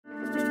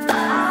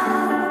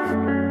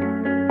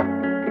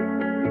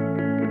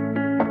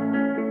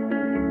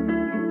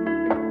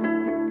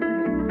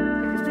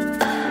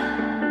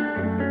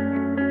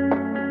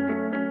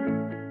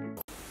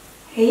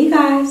Hey you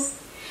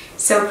guys,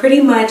 so pretty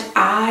much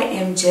I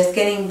am just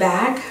getting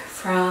back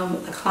from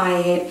a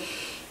client.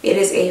 It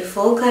is a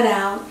full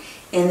cutout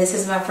and this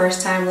is my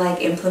first time like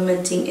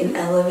implementing an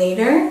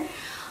elevator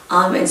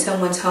in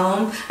someone's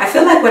home. I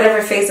feel like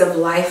whatever phase of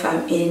life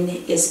I'm in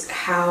is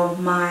how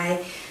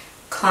my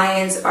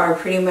clients are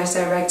pretty much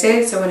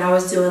directed. So when I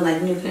was doing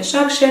like new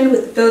construction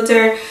with the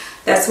builder,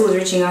 that's who was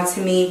reaching out to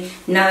me.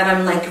 Now that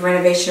I'm like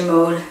renovation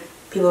mode,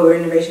 people with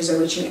renovations are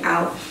reaching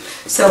out.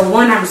 So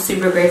one, I'm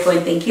super grateful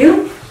and thank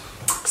you.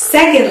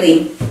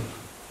 Secondly,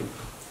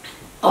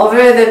 over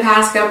the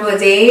past couple of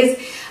days,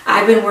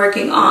 I've been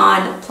working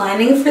on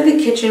planning for the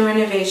kitchen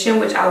renovation,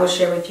 which I will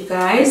share with you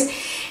guys,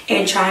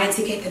 and trying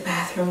to get the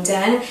bathroom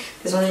done.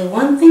 There's only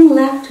one thing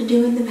left to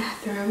do in the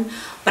bathroom,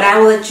 but I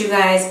will let you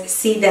guys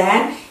see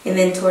that, and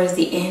then towards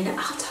the end,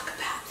 I'll talk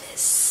about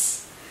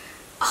this.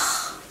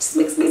 Oh, it just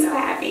makes me so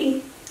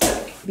happy.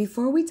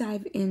 Before we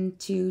dive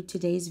into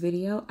today's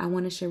video, I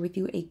want to share with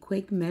you a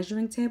quick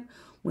measuring tip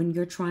when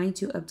you're trying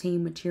to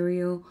obtain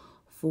material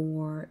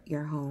for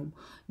your home.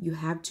 You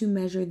have to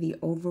measure the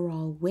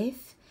overall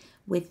width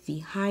with the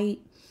height,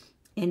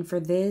 and for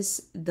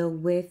this, the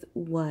width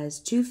was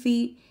 2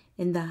 feet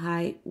and the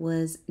height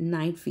was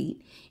 9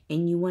 feet,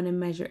 and you want to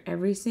measure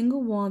every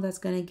single wall that's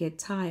going to get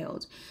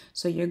tiled.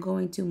 So you're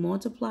going to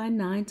multiply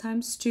 9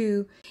 times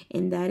 2,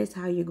 and that is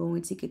how you're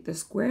going to get the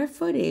square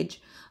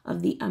footage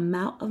of the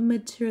amount of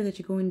material that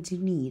you're going to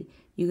need.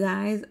 You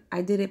guys,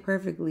 I did it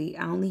perfectly.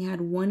 I only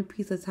had one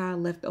piece of tile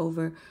left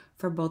over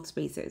for both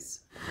spaces.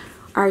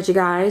 All right, you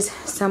guys,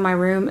 so my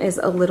room is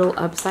a little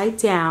upside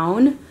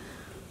down.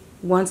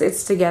 Once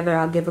it's together,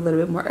 I'll give a little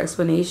bit more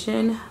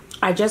explanation.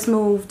 I just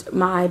moved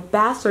my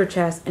bachelor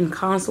chest and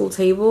console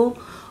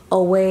table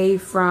away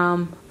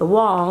from the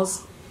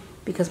walls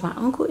because my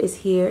uncle is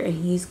here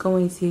and he's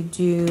going to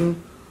do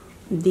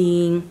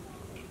the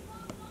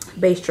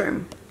base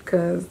trim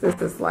because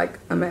this is like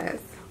a mess.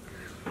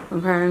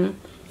 Okay.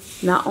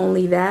 Not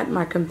only that,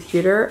 my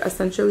computer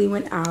essentially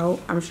went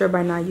out. I'm sure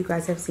by now you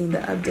guys have seen the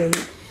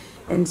update.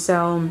 And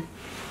so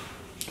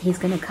he's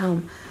gonna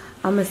come.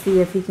 I'm gonna see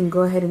if he can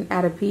go ahead and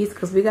add a piece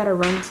because we gotta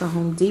run to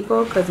Home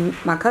Depot because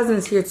my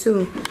cousin's here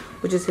too,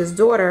 which is his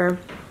daughter.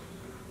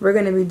 We're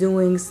gonna be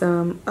doing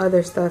some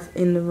other stuff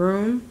in the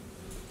room.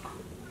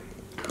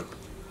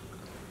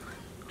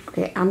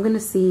 Okay, I'm gonna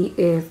see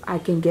if I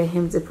can get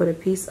him to put a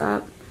piece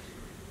up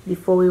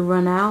before we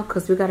run out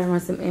because we gotta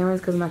run some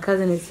errands because my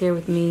cousin is here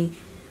with me.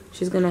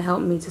 She's gonna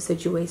help me to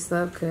situate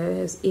stuff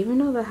because even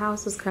though the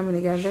house is coming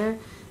together,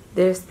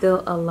 there's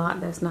still a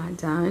lot that's not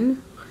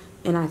done.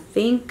 And I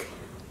think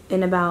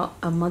in about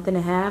a month and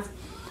a half,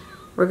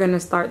 we're gonna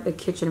start the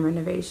kitchen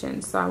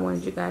renovation. So I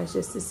wanted you guys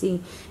just to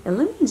see. And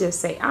let me just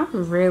say,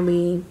 I'm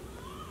really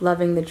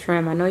loving the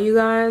trim. I know you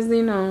guys,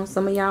 you know,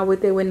 some of y'all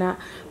with it, with not.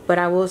 But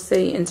I will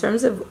say in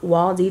terms of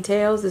wall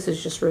details, this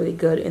is just really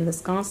good. In the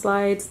sconce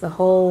lights, the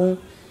whole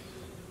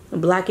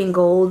black and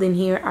gold in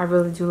here, I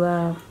really do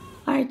love.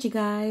 All right, you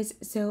guys,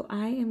 so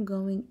I am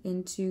going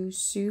into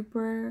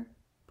super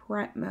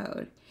prep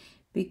mode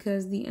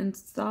because the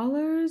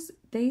installers,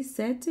 they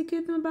said to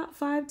give them about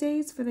 5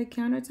 days for the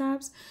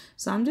countertops.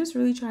 So I'm just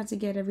really trying to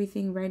get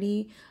everything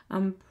ready.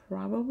 I'm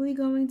probably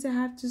going to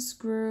have to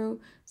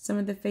screw some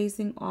of the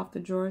facing off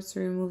the drawers to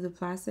remove the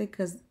plastic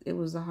because it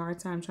was a hard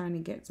time trying to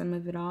get some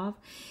of it off.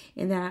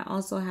 And then I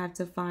also have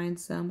to find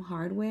some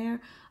hardware.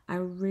 I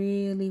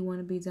really want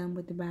to be done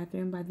with the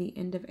bathroom by the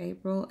end of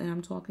April. And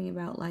I'm talking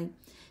about like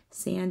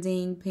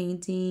sanding,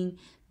 painting,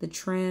 the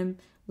trim,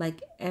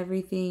 like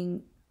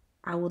everything.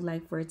 I would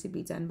like for it to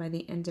be done by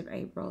the end of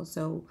April.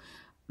 So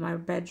my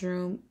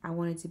bedroom, I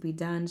want it to be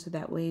done so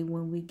that way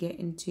when we get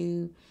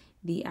into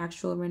the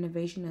actual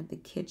renovation of the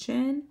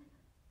kitchen,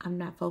 I'm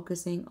not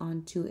focusing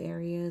on 2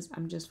 areas.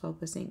 I'm just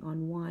focusing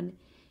on one,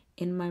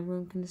 and my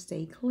room can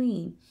stay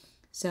clean.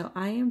 So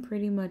I am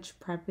pretty much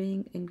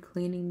prepping and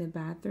cleaning the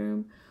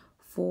bathroom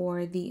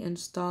for the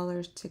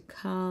installers to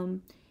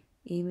come,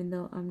 even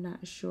though I'm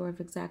not sure of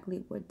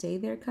exactly what day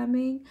they're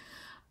coming.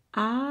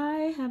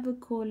 I have a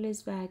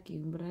cordless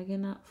vacuum, but I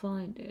cannot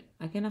find it.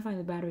 I cannot find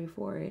the battery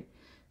for it.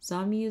 So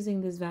I'm using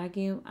this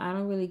vacuum. I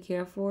don't really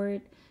care for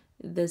it.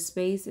 The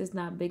space is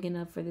not big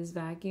enough for this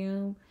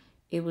vacuum.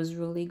 It was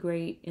really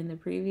great in the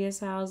previous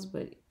house,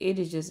 but it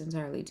is just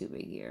entirely too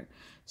big here.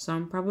 So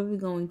I'm probably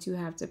going to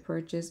have to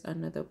purchase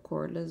another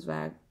cordless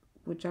vac,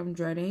 which I'm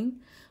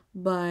dreading.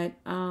 But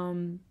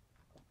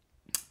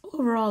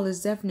overall,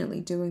 it's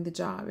definitely doing the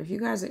job. If you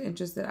guys are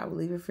interested, I will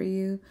leave it for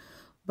you.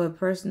 But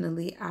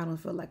personally, I don't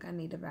feel like I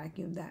need a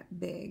vacuum that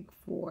big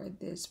for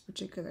this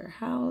particular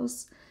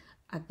house.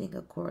 I think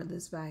a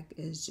cordless vac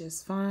is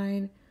just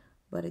fine.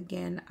 But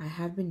again, I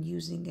have been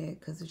using it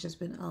because there's just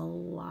been a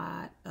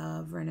lot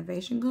of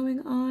renovation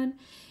going on.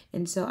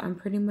 And so I'm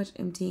pretty much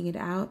emptying it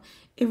out.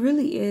 It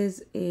really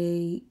is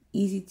a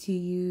easy to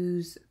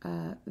use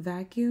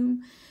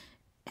vacuum.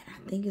 And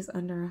I think it's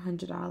under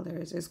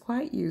 $100. It's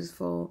quite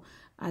useful.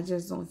 I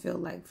just don't feel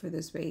like for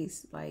the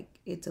space, like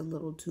it's a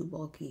little too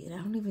bulky. And I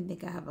don't even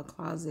think I have a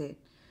closet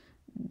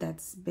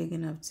that's big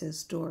enough to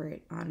store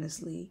it,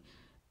 honestly.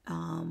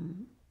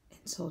 And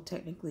So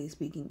technically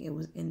speaking, it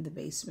was in the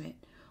basement.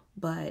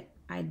 But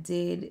I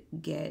did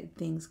get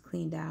things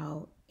cleaned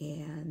out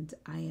and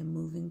I am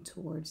moving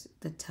towards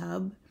the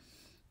tub.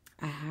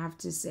 I have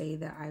to say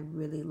that I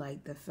really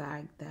like the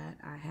fact that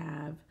I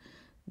have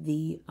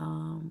the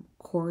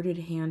corded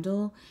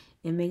handle.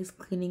 It makes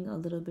cleaning a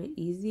little bit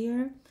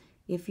easier.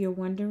 If you're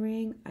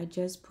wondering, I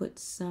just put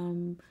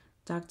some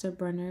Dr.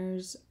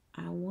 Bronner's,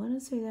 I want to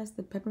say that's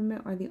the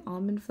peppermint or the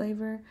almond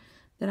flavor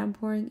that I'm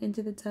pouring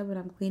into the tub and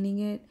I'm cleaning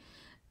it.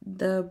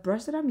 The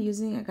brush that I'm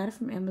using, I got it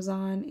from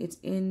Amazon. It's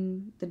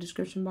in the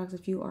description box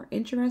if you are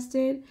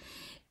interested.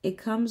 It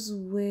comes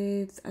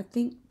with, I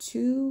think,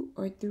 2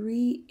 or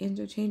 3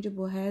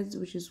 interchangeable heads,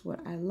 which is what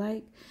I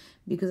like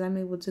because I'm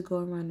able to go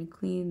around and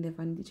clean. If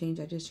I need to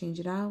change, I just change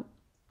it out.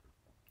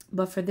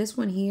 But for this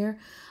one here,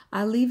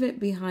 I leave it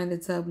behind the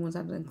tub once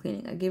I'm done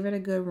cleaning. I give it a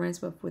good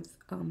rinse up with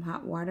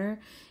hot water,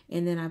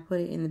 and then I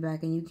put it in the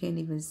back, and you can't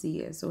even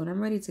see it. So when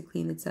I'm ready to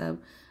clean the tub,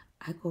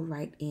 I go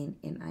right in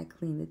and I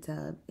clean the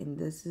tub. And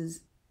this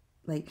is,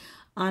 like,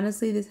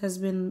 honestly, this has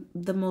been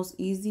the most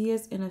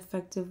easiest and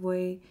effective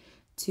way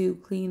to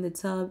clean the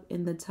tub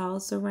and the towel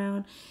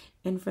surround.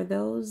 And for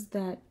those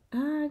that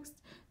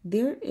asked,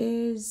 there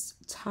is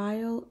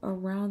tile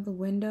around the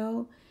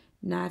window.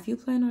 Now, if you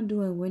plan on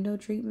doing window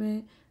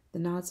treatment,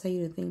 then I'll tell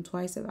you to think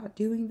twice about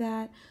doing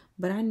that.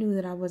 But I knew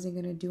that I wasn't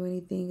going to do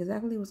anything.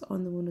 Exactly what's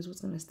on the windows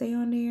was going to stay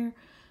on there.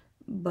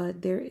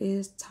 But there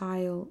is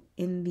tile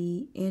in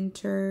the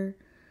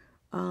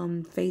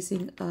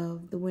facing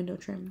of the window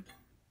trim.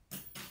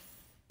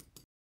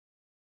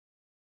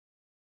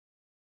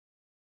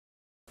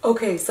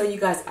 Okay, so you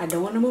guys, I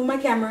don't want to move my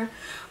camera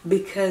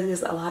because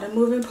there's a lot of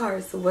moving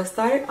parts. So what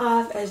started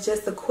off as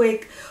just a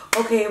quick,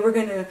 okay, we're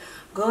going to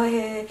go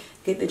ahead,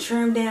 get the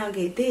trim down,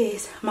 get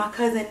this. My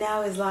cousin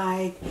now is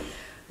like,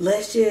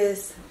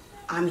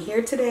 I'm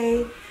here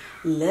today.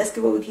 Let's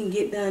get what we can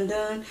get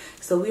done.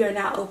 So we are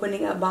now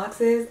opening up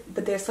boxes,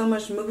 but there's so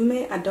much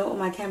movement. I don't want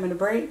my camera to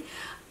break.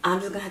 I'm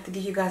just going to have to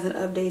give you guys an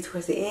update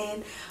towards the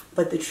end.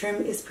 But the trim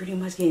is pretty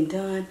much getting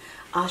done.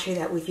 I'll share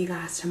that with you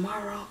guys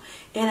tomorrow.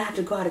 And I have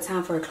to go out of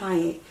town for a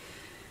client.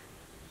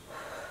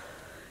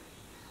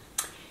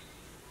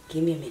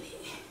 Give me a minute.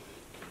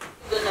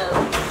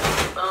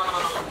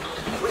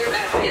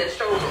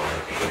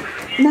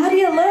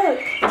 Nadia, look.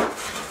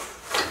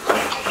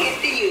 I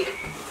can't see you.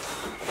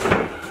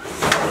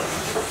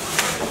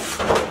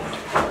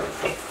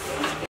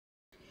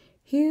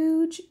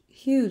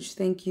 Huge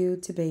thank you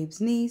to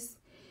Babe's niece.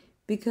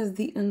 Because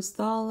the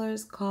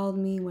installers called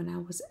me when I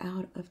was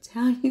out of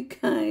town, you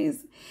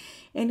guys.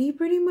 And he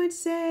pretty much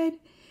said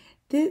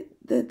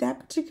that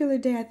particular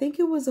day, I think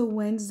it was a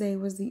Wednesday,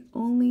 was the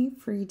only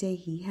free day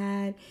he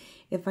had.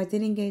 If I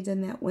didn't get it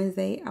done that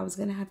Wednesday, I was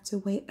going to have to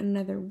wait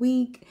another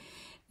week.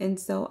 And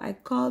so I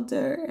called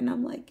her and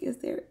I'm like, is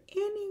there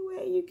any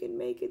way you can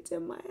make it to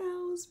my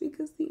house?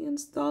 Because the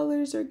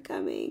installers are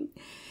coming.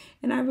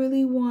 And I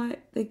really want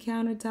the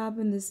countertop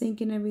and the sink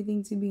and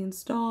everything to be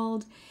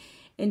installed.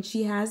 And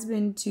she has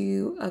been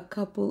to a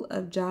couple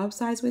of job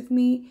sites with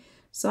me.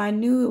 So I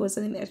knew it was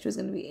something that she was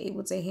going to be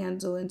able to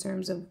handle in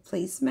terms of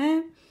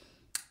placement.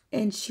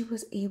 And she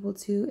was able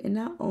to. And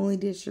not only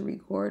did she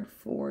record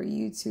for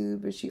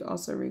YouTube, but she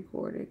also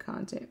recorded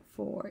content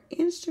for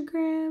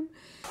Instagram.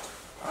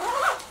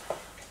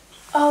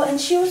 Oh,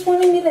 and she was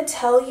wanting me to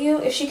tell you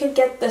if she could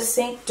get the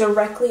sink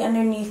directly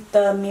underneath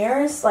the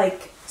mirrors,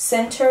 like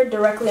centered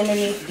directly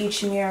underneath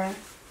each mirror.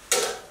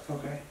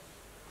 Okay.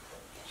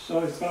 So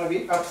it's going to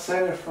be up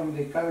center from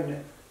the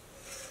cabinet.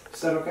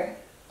 Is that okay?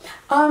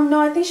 No,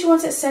 I think she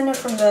wants it centered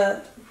from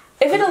the...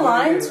 If it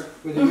aligns...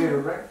 With the mirror,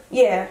 right?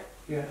 Yeah.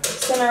 Yeah.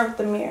 Center of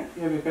the mirror.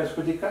 Yeah, because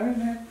with the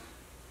cabinet...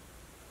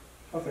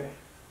 Okay.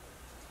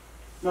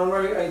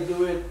 Normally I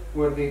do it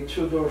where the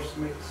 2 doors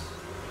mix.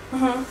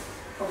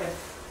 Mm-hmm. Okay.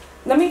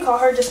 Let me call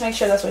her, just make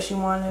sure that's what she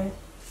wanted.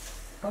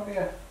 Okay,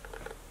 yeah.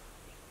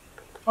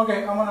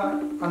 Okay, I'm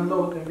gonna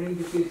unload and bring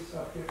the pieces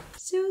up here.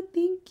 So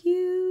thank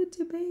you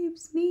to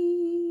Babe's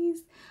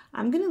niece.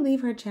 I'm gonna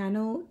leave her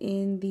channel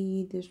in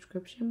the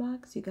description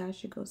box. You guys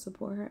should go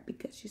support her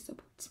because she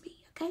supports me,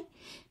 okay?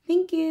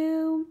 Thank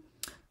you.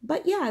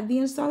 But yeah, the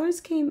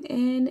installers came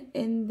in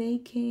and they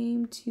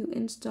came to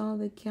install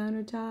the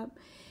countertop.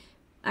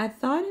 I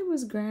thought it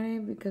was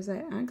granite because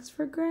I asked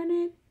for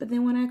granite, but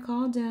then when I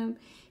called him,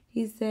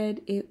 he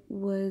said it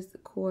was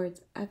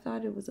quartz. I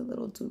thought it was a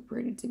little too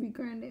pretty to be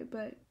granite,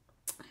 but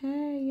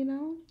hey, you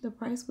know, the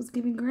price was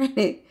giving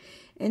granite.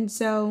 And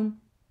so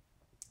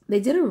they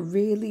did a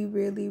really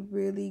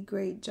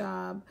great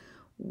job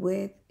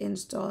with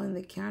installing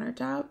the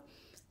countertop.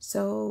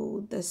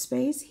 So the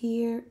space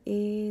here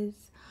is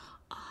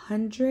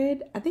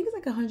 100, I think it's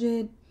like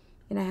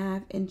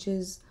 100.5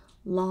 inches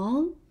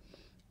long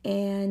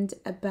and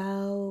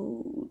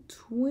about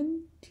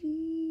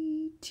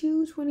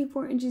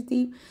 24 inches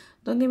deep.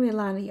 Don't get me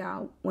lying,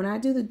 y'all. When I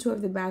do the tour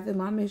of the bathroom,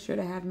 I'll make sure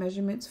to have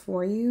measurements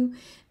for you.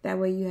 That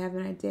way you have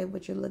an idea of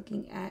what you're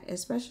looking at,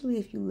 especially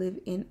if you live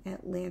in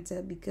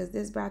Atlanta, because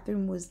this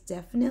bathroom was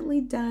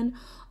definitely done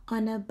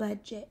on a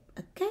budget,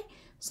 okay?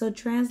 So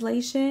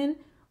translation,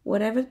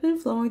 whatever's been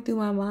flowing through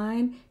my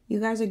mind, you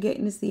guys are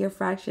getting to see a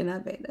fraction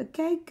of it,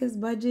 okay? Because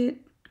budget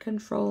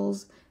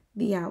controls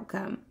the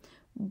outcome.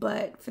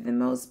 But for the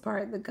most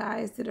part, the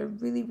guys did a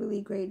really,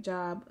 really great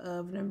job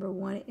of, number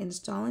one,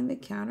 installing the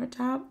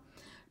countertop.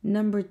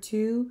 Number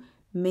two,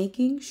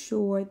 making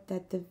sure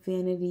that the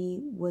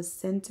vanity was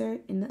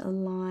centered and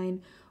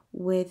aligned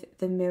with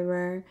the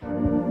mirror.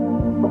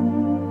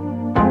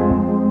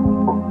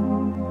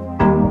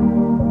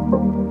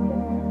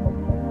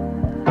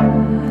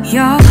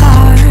 Your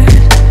heart,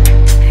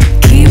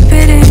 keep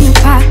it in your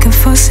pocket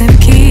for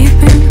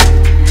safekeeping.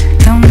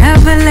 Don't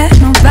ever let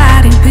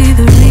nobody be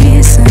the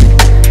reason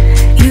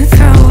you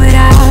throw it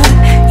out,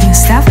 you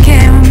stop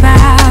caring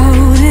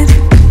about it.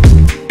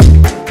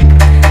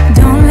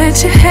 Don't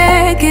let your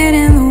hair get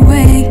in the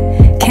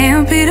way,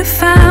 can't be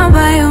defined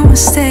by your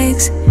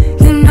mistakes.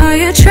 You know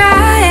you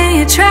try and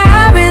you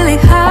try really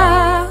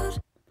hard.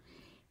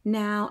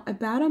 Now,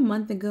 about a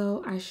month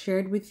ago, I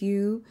shared with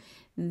you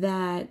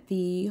that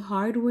the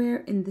hardware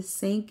in the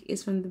sink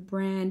is from the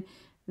brand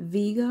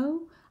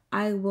Vigo.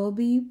 I will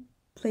be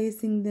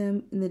placing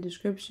them in the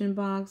description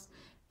box.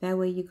 That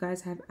way you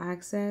guys have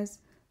access.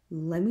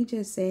 Let me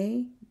just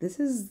say,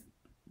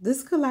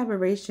 this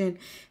collaboration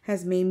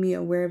has made me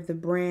aware of the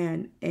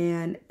brand.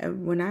 And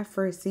when I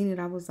first seen it,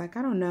 I was like,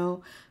 I don't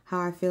know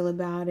how I feel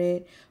about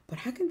it. But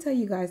I can tell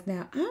you guys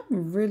now,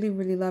 I'm really,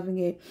 really loving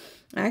it.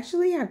 I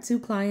actually have 2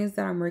 clients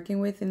that I'm working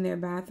with in their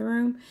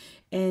bathroom,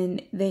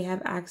 and they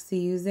have asked to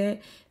use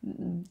it.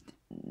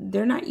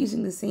 They're not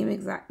using the same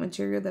exact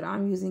material that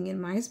I'm using in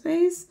my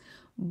space,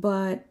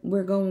 but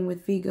we're going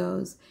with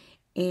Vigo's,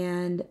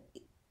 and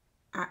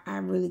I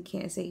really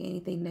can't say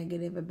anything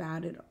negative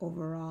about it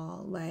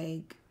overall.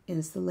 Like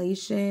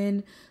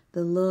installation,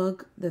 the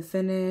look, the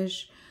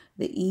finish,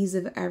 the ease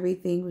of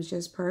everything was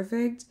just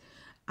perfect.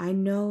 I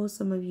know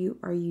some of you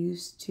are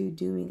used to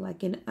doing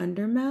like an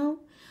undermount,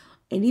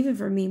 and even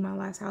for me, my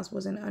last house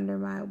was an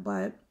undermount,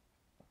 but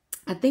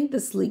I think the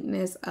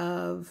sleekness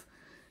of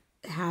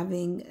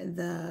having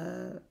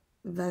the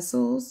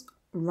vessels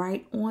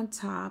right on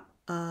top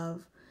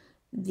of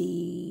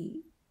the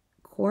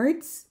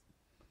quartz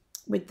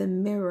with the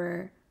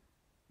mirror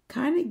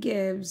kind of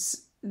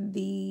gives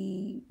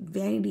the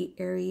vanity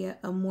area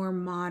a more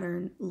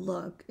modern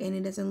look, and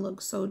it doesn't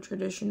look so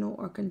traditional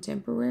or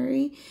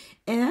contemporary.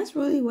 And that's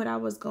really what I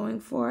was going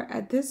for.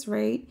 At this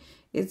rate,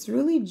 it's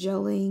really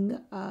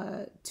gelling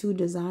 2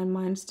 design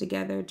minds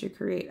together to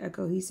create a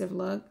cohesive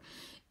look.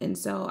 And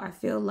so I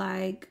feel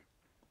like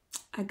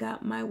I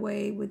got my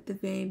way with the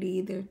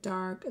vanity. They're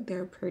dark,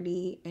 they're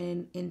pretty,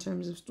 and in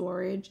terms of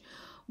storage,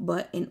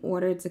 but in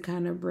order to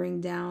kind of bring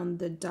down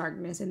the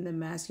darkness and the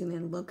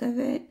masculine look of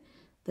it,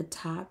 the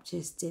top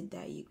just did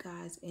that, you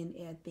guys, and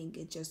I think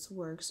it just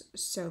works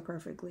so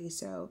perfectly.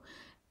 So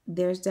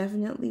there's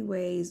definitely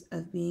ways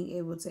of being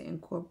able to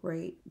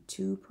incorporate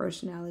 2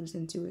 personalities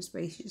into a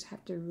space. You just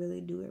have to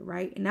really do it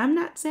right. And I'm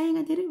not saying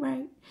I did it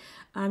right.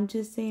 I'm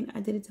just saying I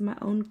did it to my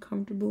own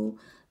comfortable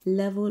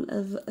level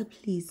of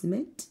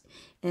appeasement,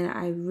 and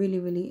I really,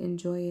 really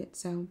enjoy it.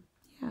 So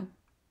yeah.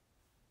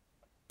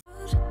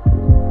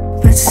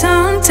 But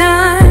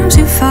sometimes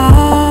you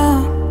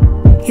fall,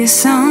 yeah,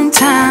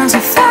 sometimes you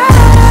fall.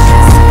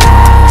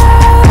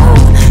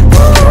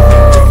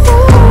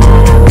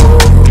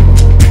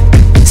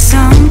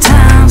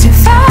 Sometimes you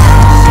fall.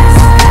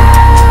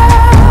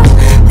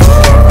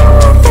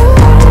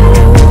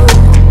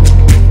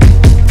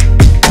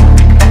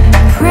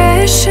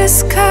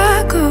 Precious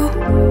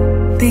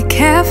cargo, be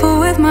careful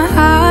with my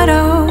heart,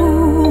 oh.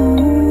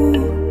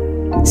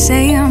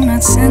 Say I'm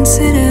not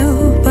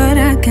sensitive, but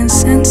I can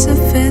sense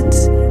if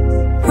it's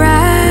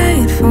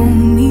right for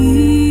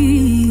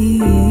me.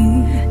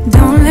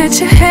 Don't let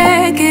your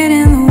hair get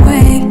in the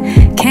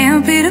way,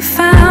 can't be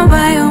defined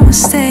by your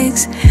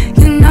mistakes.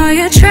 You know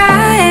you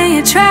try and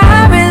you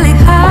try really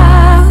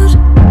hard,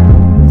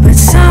 but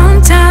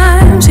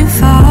sometimes you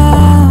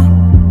fall,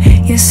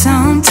 yeah,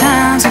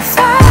 sometimes you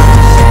fall.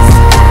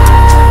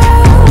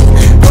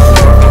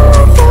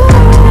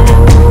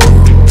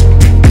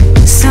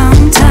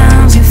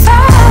 Sometimes you fall.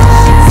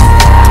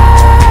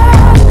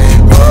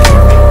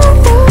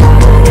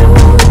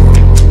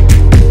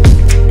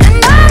 And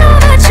I know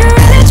that you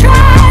really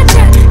tried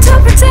to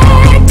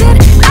protect it.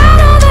 I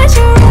know that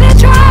you really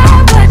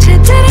tried, but you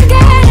didn't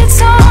get it.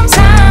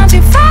 Sometimes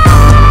you fall.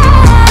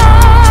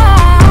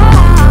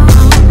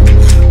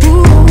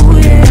 Ooh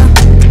yeah,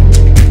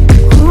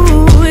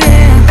 ooh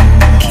yeah.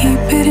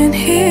 Keep it in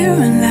here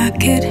and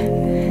lock it.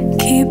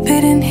 Keep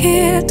it in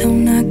here,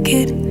 don't knock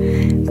it.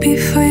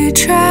 Before you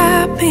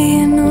try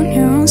being on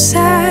your own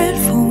side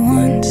for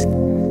once,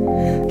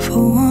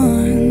 for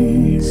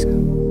once.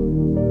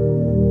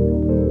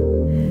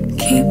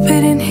 Keep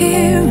it in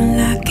here and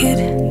lock it.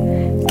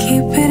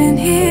 Keep it in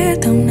here,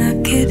 don't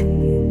knock it.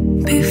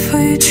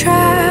 Before you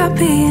try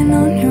being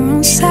on your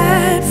own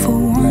side for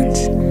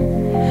once,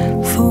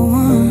 for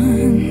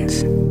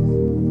once.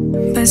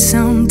 But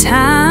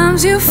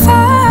sometimes you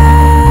fall.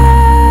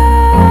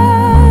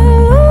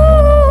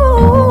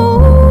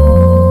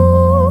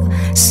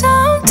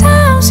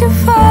 Sometimes you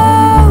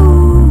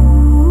fall.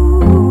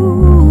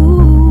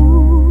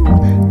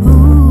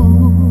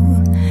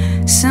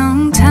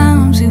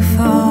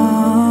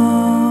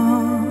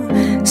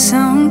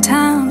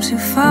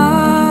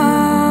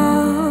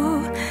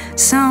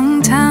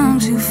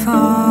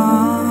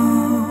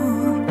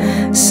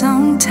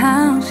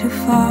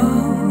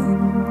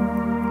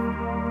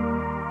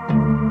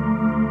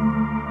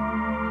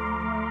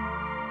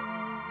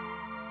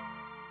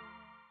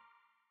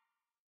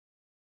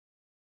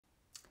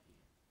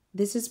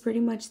 this is pretty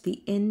much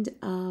the end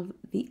of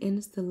the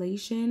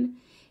installation.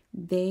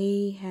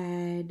 They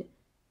had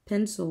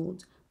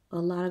penciled a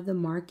lot of the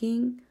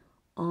marking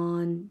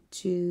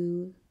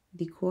onto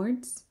the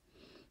quartz.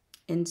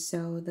 And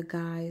so the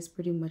guy is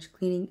pretty much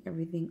cleaning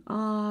everything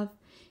off.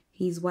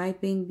 He's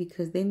wiping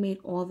because they made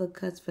all the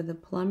cuts for the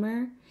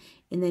plumber.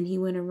 And then he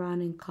went around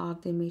and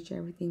caulked and made sure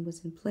everything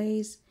was in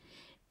place.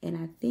 And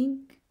I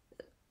think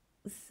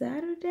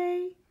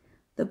Saturday,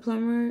 the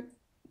plumber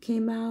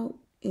came out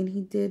and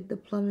he did the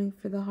plumbing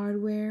for the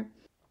hardware.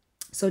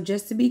 So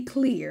just to be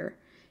clear,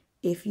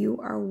 if you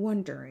are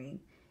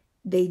wondering,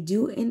 they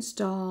do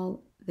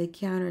install the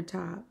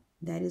countertop.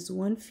 That is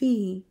one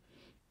fee.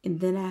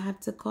 And then I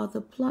have to call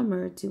the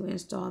plumber to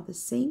install the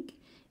sink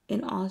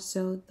and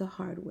also the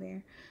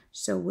hardware.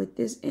 So with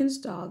this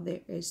install,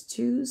 there is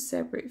 2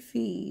 separate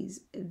fees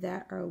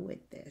that are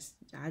with this.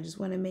 I just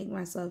want to make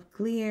myself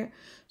clear.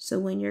 So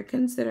when you're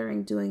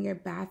considering doing your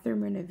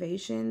bathroom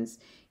renovations,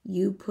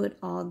 you put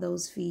all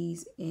those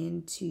fees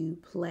into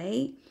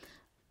play,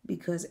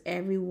 because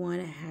everyone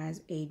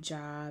has a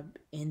job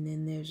and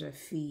then there's a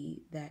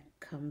fee that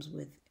comes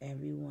with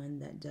everyone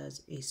that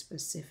does a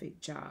specific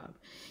job.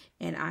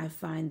 And I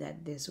find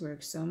that this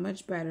works so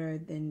much better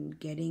than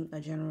getting a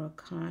general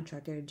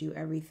contractor to do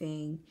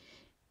everything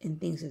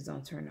and things just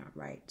don't turn out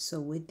right.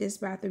 So with this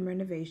bathroom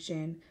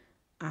renovation,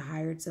 I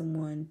hired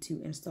someone to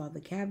install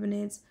the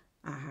cabinets.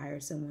 I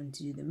hired someone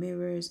to do the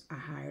mirrors. I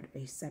hired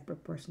a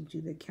separate person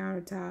to do the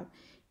countertop.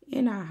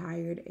 And I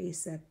hired a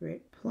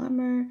separate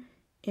plumber.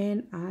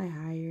 And I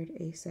hired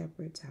a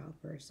separate tile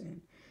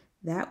person.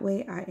 That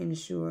way I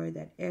ensure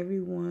that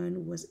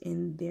everyone was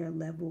in their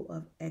level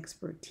of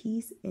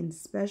expertise and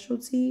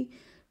specialty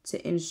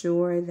to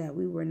ensure that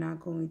we were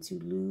not going to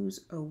lose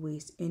or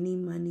waste any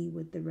money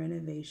with the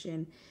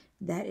renovation.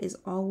 That is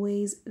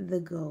always the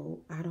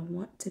goal. I don't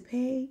want to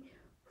pay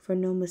for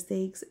no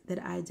mistakes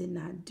that I did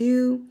not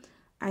do.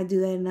 I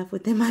do that enough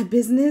within my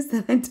business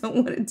that I don't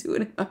want to do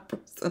it in my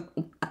personal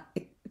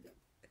life.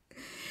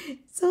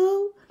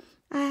 So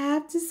I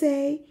have to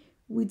say,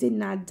 we did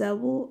not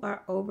double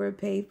or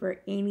overpay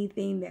for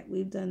anything that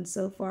we've done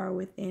so far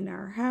within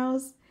our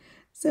house.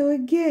 So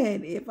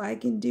again, if I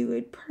can do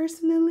it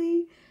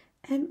personally,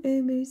 I'm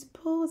almost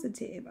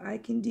positive I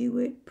can do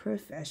it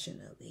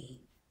professionally.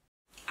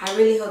 I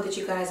really hope that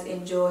you guys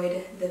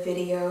enjoyed the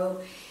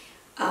video.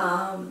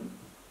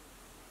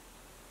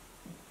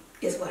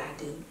 It's what I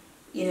do.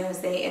 You know what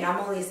I'm saying? And I'm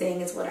only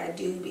saying it's what I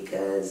do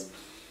because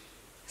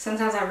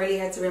sometimes I really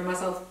have to remind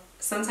myself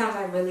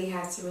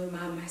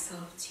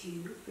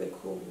to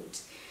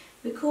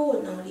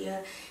record,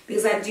 Nadia,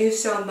 because I do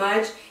so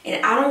much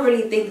and I don't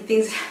really think the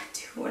things that I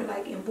do are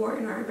like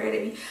important or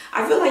important.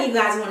 I feel like you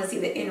guys want to see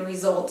the end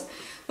result,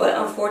 but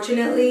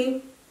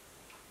unfortunately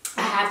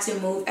I have to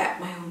move at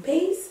my own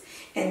pace,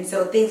 and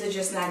so things are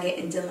just not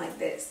getting done like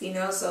this, you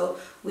know. So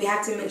we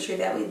have to make sure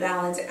that we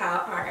balance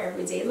out our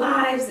everyday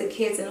lives, the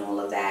kids and all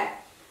of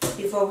that,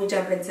 before we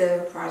jump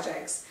into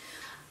projects.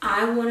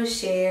 I want to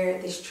share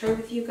this tray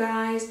with you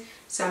guys,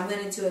 so I'm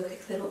going to do a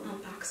quick little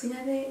unboxing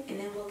of it and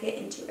then we'll get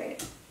into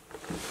it.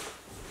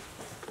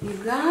 You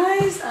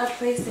guys, I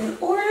placed an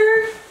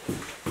order.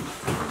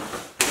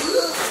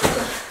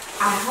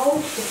 I hope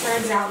it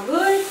turns out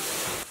good.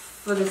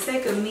 For the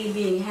sake of me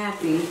being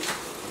happy,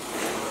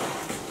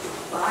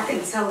 well, I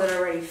can tell it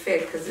already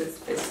fit because it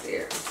fits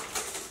there.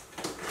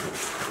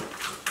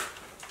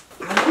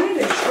 I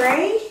wanted a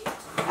tray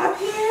up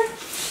here,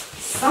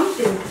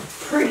 something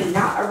pretty,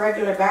 not a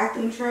regular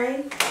bathroom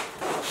tray.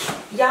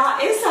 Y'all,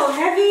 it's so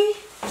heavy.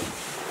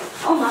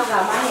 Oh my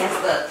God, my hand's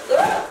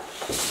stuck.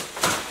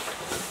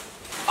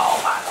 Oh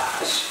my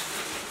gosh.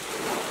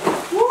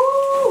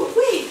 Woo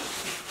wee.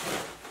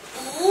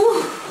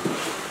 Ooh.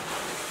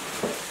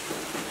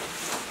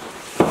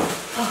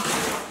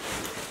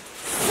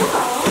 So,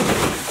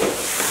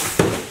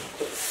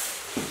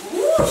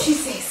 ooh, she's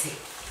sexy.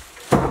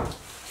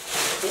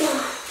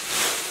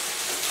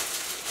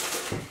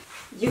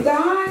 You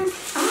guys,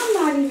 I'm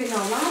not even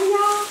gonna lie to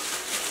y'all.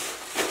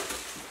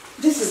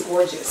 This is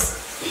gorgeous.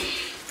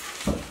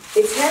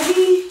 It's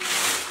heavy.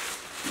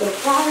 The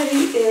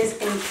quality is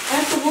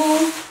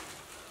impeccable.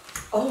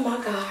 Oh my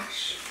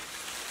gosh.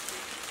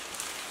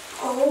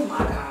 Oh my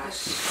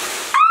gosh.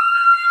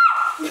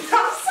 I'm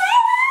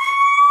sorry.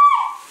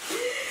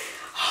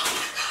 Oh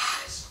my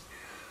gosh.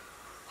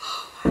 Oh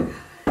my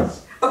gosh.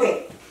 Okay,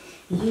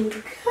 you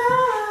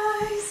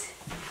guys.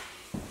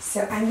 So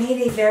I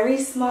made a very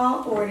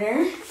small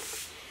order.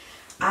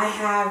 I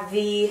have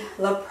the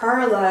La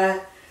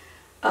Perla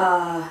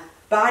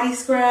body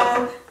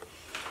scrub,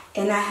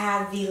 and I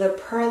have the La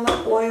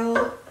Perla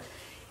oil.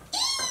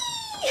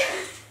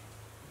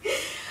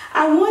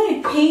 I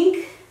wanted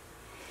pink,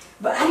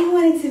 but I didn't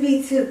want it to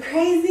be too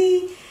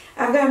crazy.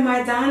 I've got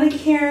my Donna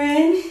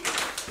Karan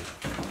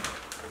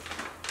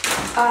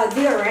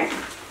deodorant,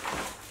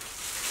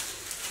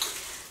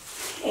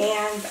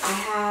 and I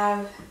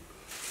have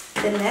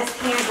the Nest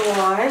hand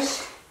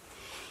wash.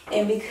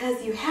 And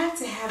because you have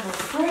to have a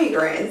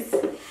fragrance,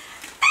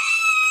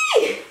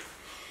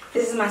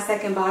 this is my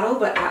second bottle,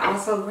 but I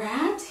also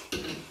grabbed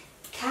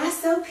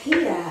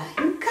Cassiopeia.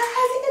 You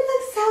guys, it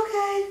looks so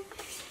good.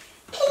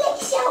 It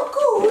looks so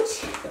good.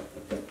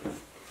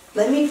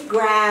 Let me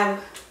grab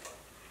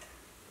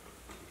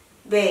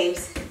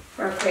babes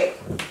real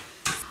quick.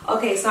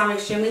 Okay, so I'm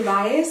extremely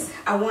biased.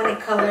 I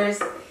wanted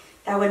colors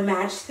that would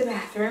match the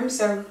bathroom.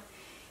 So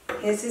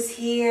this is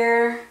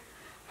here,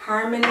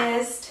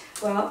 Harmonist.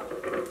 Well,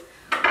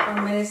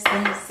 Harmonist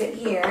gonna sit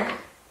here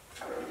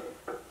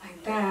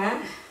like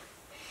that.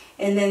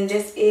 And then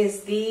this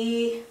is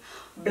the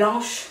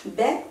Blanche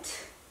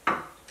Bête.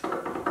 Oh my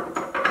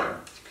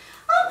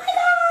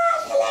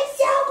gosh, it looks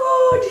so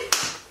good.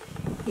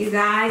 You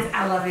guys,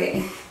 I love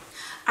it.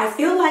 I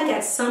feel like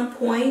at some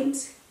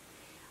point,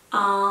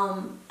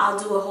 I'll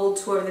do a whole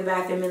tour of the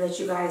bathroom and let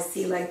you guys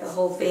see like the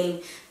whole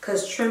thing,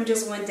 because trim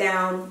just went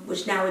down,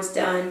 which now it's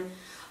done.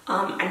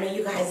 I know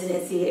you guys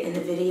didn't see it in the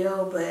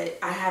video, but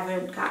I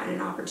haven't gotten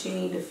an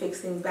opportunity to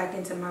fix things back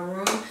into my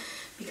room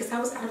because I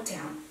was out of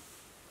town.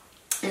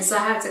 And so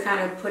I have to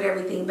kind of put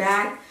everything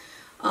back.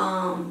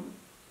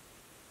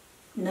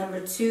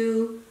 Number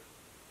two,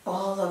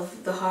 all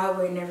of the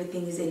hardware and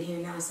everything is in here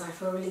now, so I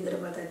feel really good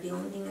about that. The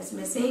only thing that's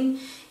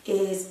missing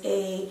is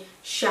a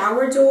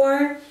shower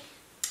door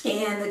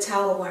and the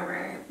towel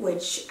warmer,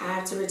 which I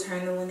have to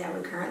return the one that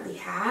we currently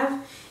have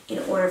in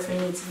order for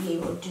me to be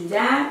able to do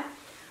that.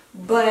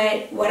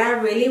 But what I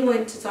really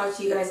want to talk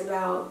to you guys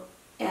about,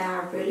 and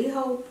I really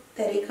hope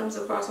that it comes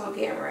across on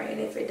camera, and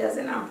if it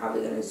doesn't, I'm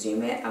probably going to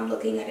zoom it. I'm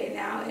looking at it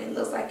now and it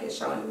looks like it's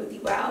showing really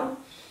well.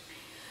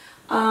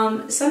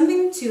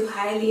 Something to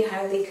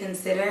highly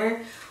consider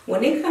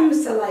when it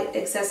comes to like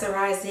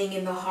accessorizing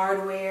and the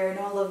hardware and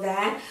all of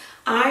that.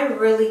 I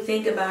really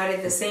think about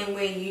it the same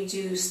way you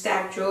do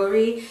stacked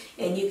jewelry,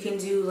 and you can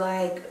do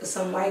like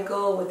some white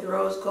gold with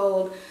rose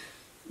gold,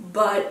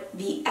 but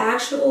the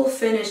actual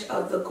finish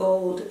of the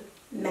gold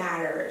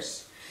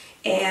matters.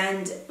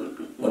 And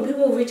when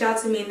people reach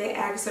out to me and they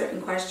ask a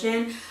certain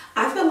question,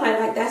 I feel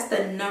like that's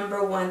the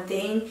number one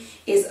thing,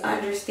 is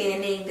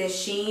understanding the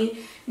sheen.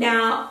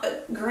 Now,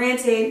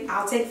 granted,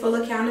 I'll take full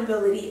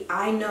accountability.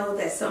 I know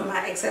that some of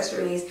my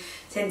accessories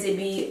tend to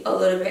be a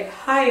little bit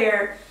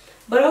higher,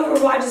 but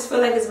overall I just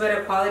feel like it's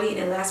better quality and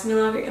it lasts me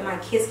longer and my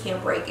kids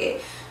can't break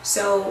it.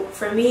 So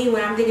for me,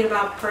 when I'm thinking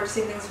about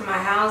purchasing things for my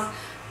house,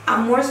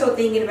 I'm more so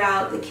thinking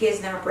about the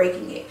kids not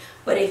breaking it.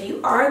 But if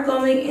you are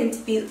going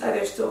into these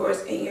other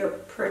stores and you're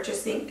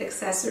purchasing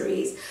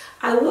accessories,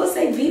 I will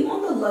say be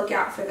on the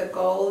lookout for the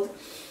gold.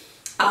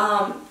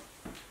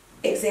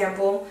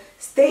 Example,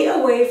 stay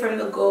away from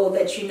the gold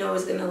that you know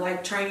is going to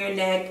like turn your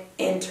neck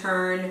and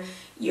turn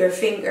your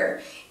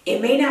finger.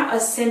 It may not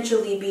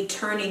essentially be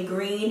turning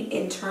green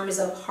in terms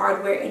of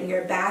hardware in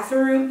your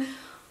bathroom,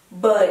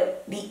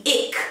 but the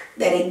ick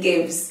that it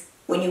gives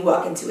when you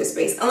walk into a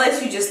space,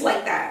 unless you just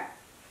like that.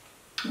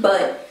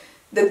 But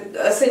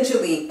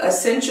essentially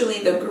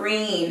the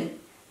green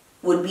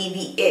would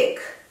be the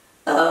ick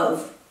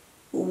of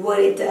what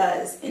it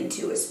does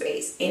into a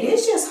space. And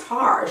it's just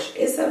harsh.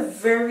 It's a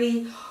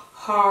very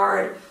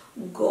hard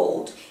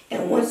gold.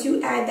 And once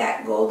you add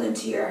that gold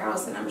into your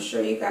house, and I'm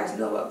sure you guys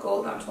know what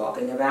gold I'm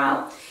talking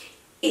about,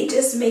 it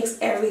just makes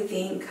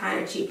everything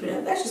kind of cheapen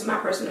up. That's just my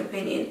personal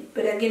opinion.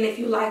 But again, if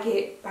you like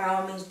it, by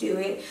all means do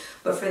it.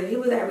 But for the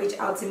people that reach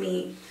out to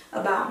me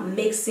about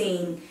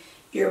mixing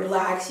your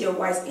blacks, your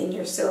whites, and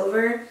your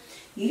silver,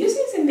 you just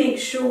need to make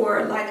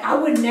sure, like I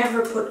would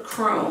never put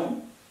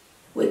chrome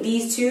with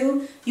these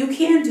two. You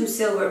can do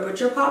silver, but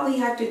you'll probably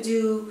have to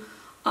do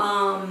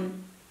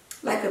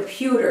like a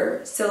pewter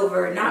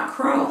silver, not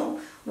chrome,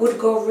 would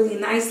go really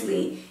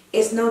nicely.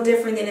 It's no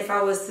different than if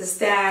I was to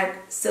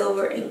stack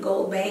silver and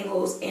gold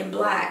bangles in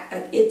black.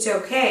 Like, it's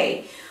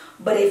okay.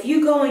 But if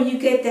you go and you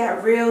get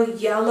that real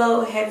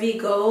yellow heavy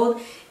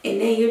gold and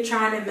then you're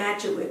trying to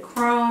match it with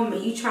chrome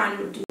and you're trying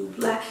to do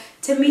black,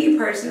 to me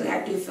personally,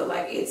 I do feel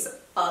like it's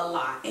a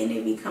lot and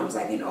it becomes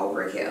like an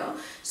overkill.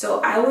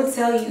 So I would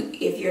tell you,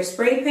 if you're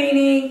spray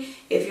painting,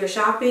 if you're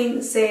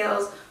shopping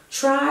sales,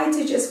 try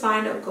to just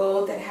find a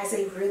gold that has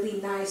a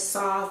really nice,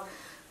 soft,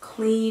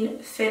 clean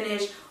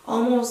finish,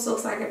 almost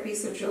looks like a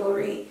piece of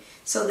jewelry.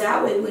 So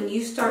that way when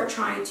you start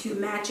trying to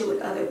match it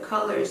with other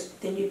colors,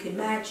 then you can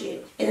match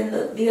it. And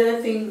then the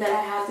other thing that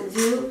I have to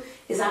do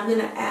is I'm going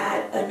to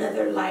add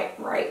another light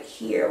right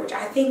here, which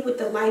I think with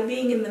the light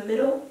being in the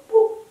middle,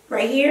 whoop,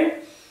 right here,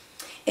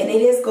 and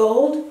it is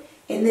gold,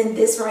 and then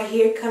this right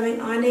here coming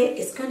on it,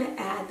 it's going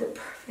to add the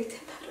perfect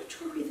amount of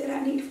jewelry that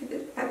I need for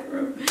this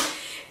bathroom.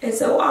 And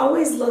so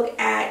always look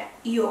at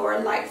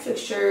your light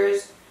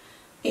fixtures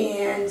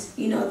and,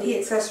 you know, the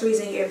accessories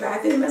in your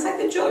bathroom. It's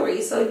like the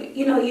jewelry. So,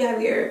 you know, you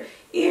have your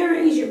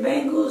earrings, your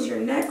bangles, your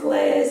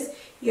necklace,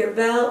 your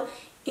belt,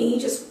 and you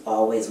just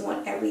always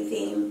want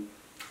everything.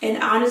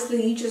 And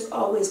honestly, you just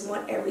always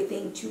want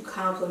everything to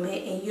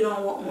complement, and you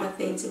don't want one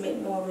thing to make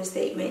more of a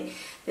statement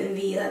than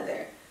the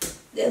other.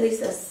 At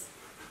least that's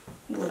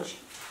what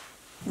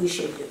we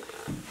should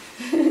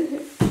do.